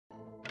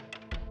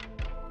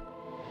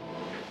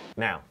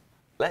Now,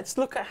 let's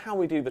look at how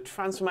we do the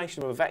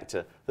transformation of a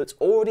vector that's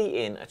already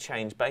in a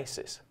change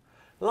basis.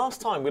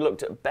 Last time we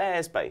looked at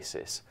Bayes'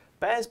 basis.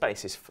 Bayes'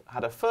 basis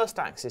had a first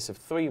axis of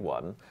 3,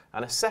 1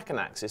 and a second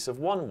axis of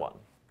 1, 1.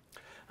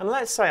 And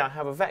let's say I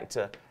have a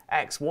vector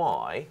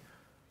xy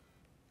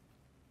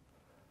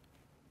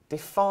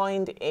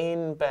defined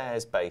in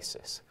Bayes'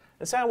 basis.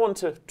 And say I want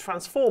to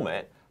transform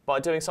it by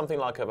doing something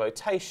like a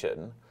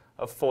rotation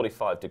of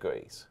 45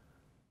 degrees.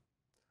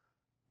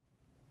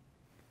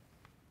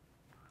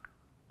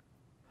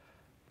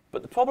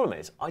 But the problem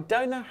is, I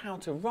don't know how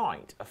to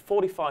write a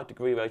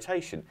 45-degree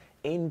rotation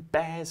in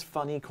Bayes'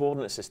 funny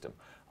coordinate system.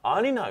 I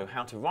only know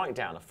how to write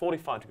down a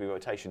 45-degree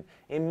rotation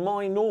in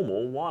my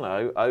normal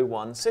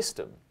 1001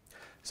 system.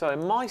 So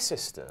in my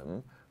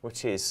system,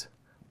 which is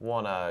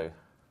 1001,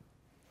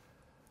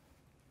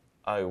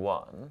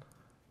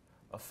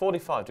 a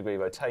 45-degree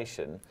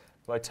rotation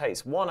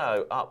rotates 10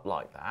 up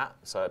like that.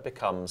 So it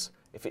becomes,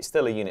 if it's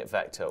still a unit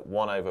vector,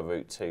 1 over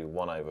root 2,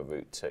 1 over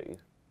root 2.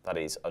 That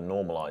is a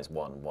normalised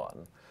 1,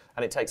 1.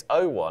 And it takes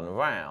 01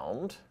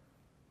 round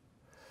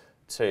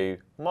to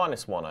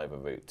minus 1 over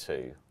root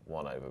 2,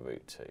 1 over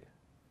root 2.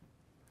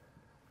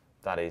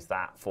 That is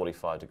that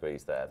 45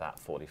 degrees there, that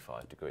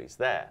 45 degrees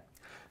there.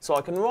 So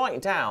I can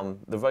write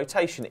down the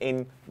rotation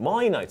in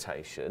my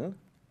notation,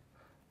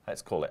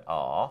 let's call it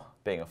R,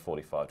 being a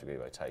 45-degree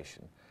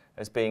rotation,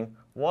 as being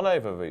 1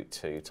 over root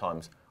 2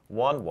 times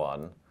 1,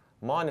 1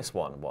 minus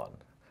 1, 1.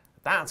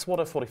 That's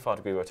what a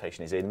 45-degree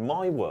rotation is in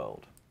my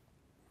world.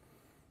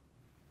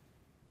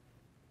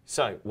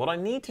 So what I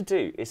need to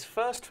do is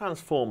first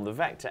transform the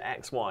vector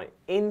xy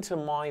into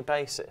my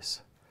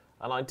basis.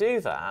 And I do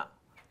that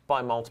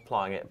by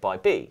multiplying it by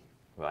b,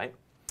 right?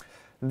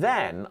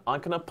 Then I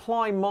can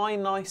apply my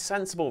nice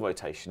sensible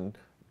rotation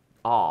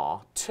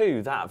r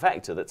to that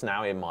vector that's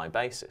now in my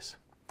basis.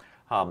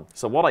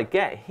 So what I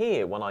get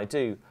here when I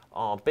do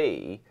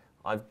rb,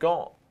 I've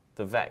got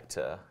the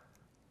vector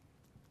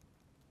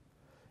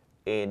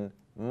in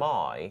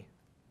my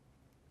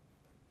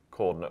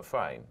coordinate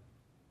frame.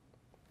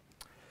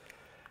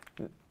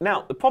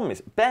 Now, the problem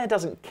is, Bayes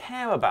doesn't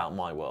care about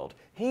my world.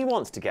 He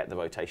wants to get the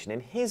rotation in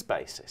his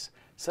basis.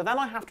 So then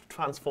I have to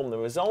transform the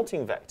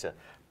resulting vector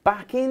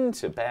back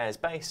into Bayes'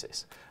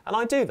 basis. And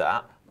I do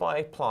that by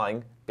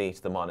applying b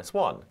to the minus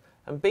 1.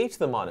 And b to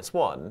the minus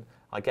 1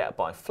 I get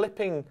by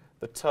flipping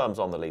the terms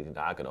on the leading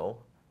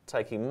diagonal,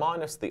 taking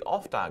minus the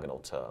off-diagonal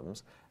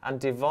terms, and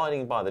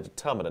dividing by the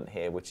determinant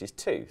here, which is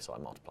 2. So I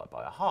multiply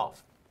by a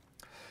half.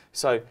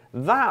 So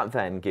that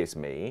then gives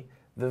me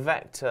the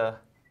vector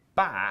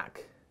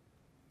back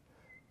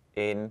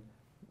in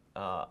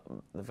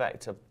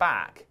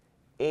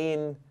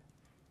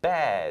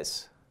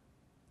Bayes'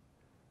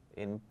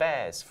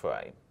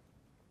 frame.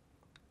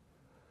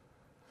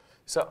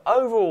 So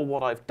overall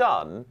what I've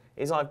done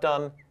is I've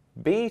done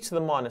b to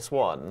the minus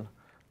 1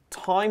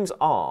 times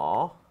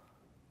r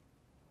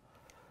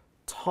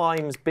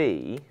times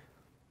b,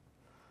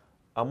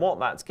 and what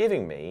that's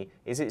giving me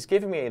is it's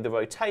giving me the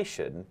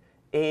rotation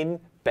in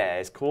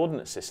Bayes'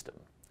 coordinate system,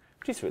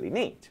 which is really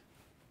neat.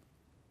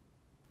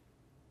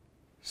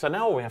 So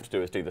now all we have to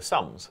do is do the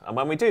sums. And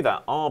when we do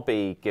that,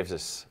 RB gives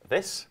us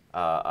this,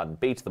 and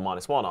b to the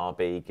minus 1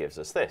 RB gives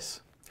us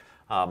this.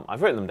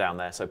 I've written them down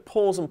there, so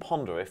pause and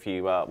ponder if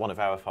you want to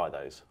verify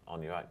those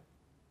on your own.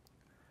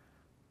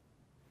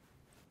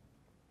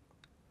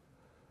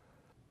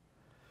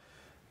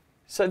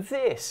 So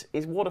this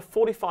is what a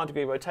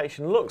 45-degree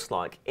rotation looks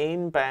like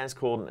in Bayes'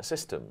 coordinate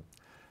system.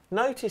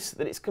 Notice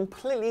that it's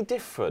completely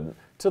different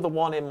to the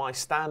one in my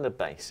standard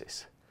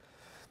basis.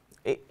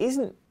 It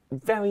isn't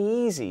very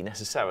easy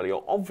necessarily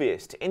or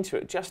obvious to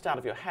intuit just out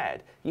of your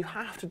head. You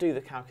have to do the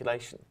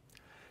calculation.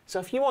 So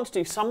if you want to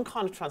do some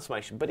kind of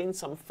transformation but in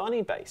some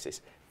funny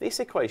basis, this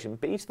equation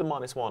b to the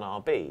minus 1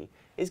 rb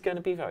is going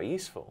to be very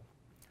useful.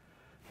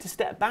 To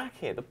step back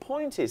here, the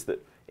point is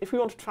that if we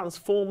want to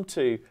transform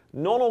to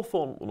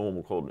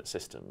non-orthonormal coordinate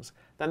systems,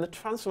 then the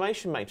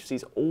transformation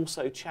matrices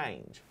also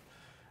change.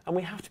 And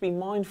we have to be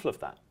mindful of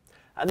that.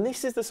 And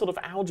this is the sort of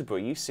algebra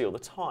you see all the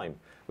time.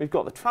 We've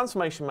got the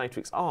transformation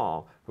matrix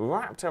R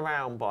wrapped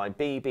around by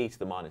b to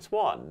the minus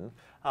 1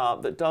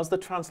 that does the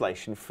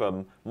translation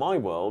from my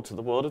world to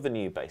the world of the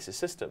new basis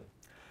system.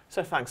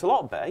 So thanks a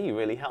lot, Bayes. You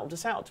really helped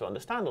us out to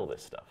understand all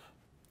this stuff.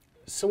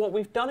 So what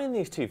we've done in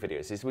these two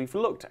videos is we've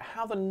looked at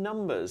how the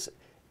numbers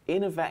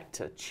in a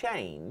vector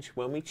change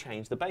when we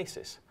change the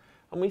basis.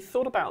 And we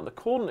thought about the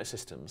coordinate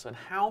systems and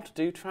how to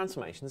do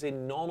transformations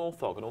in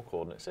non-orthogonal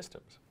coordinate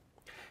systems.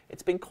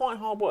 It's been quite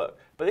hard work,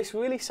 but this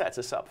really sets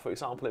us up, for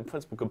example, in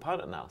principal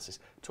component analysis,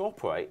 to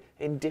operate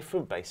in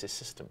different basis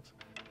systems.